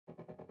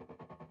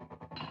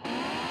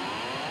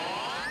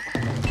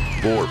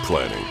bore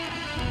planning,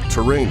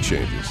 terrain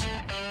changes,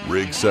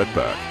 rig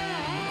setback,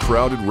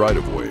 crowded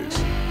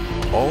right-of-ways,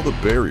 all the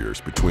barriers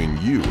between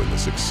you and the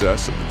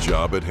success of the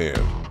job at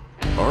hand.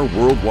 Our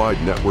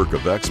worldwide network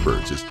of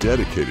experts is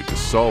dedicated to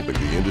solving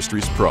the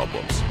industry's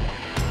problems.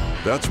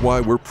 That's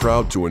why we're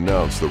proud to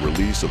announce the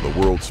release of the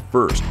world's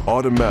first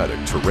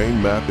automatic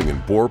terrain mapping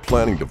and bore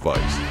planning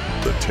device,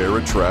 the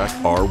TeraTrak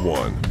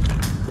R1.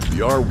 The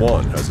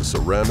R1 has a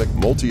ceramic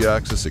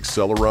multi-axis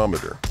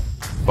accelerometer,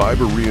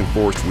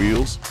 fiber-reinforced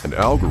wheels, and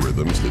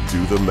algorithms that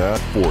do the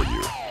math for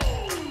you.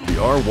 The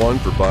R1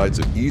 provides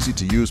an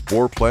easy-to-use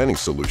bore planning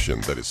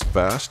solution that is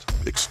fast,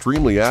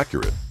 extremely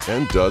accurate,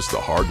 and does the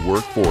hard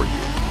work for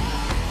you.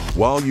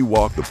 While you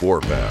walk the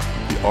bore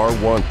path, the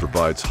R1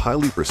 provides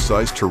highly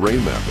precise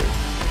terrain mapping,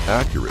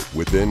 accurate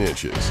within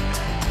inches.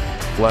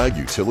 Flag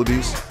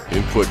utilities,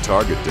 input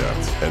target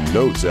depths, and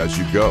notes as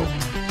you go.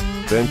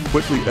 Then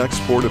quickly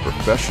export a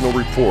professional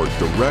report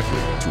directly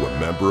to a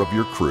member of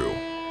your crew.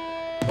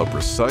 A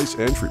precise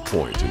entry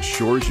point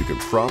ensures you can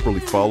properly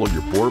follow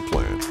your bore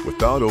plan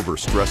without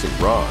overstressing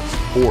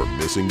rods or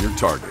missing your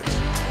targets.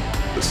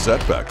 The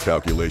setback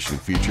calculation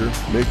feature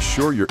makes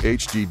sure your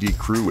HDD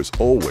crew is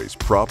always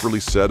properly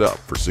set up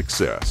for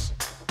success.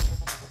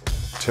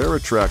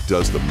 TeraTrak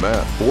does the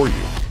math for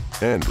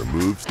you and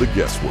removes the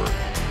guesswork.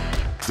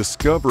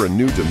 Discover a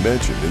new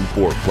dimension in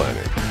bore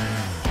planning.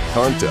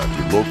 Contact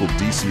your local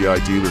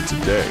DCI dealer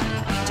today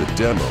to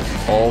demo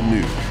the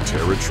all-new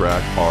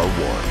TeraTrak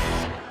R1.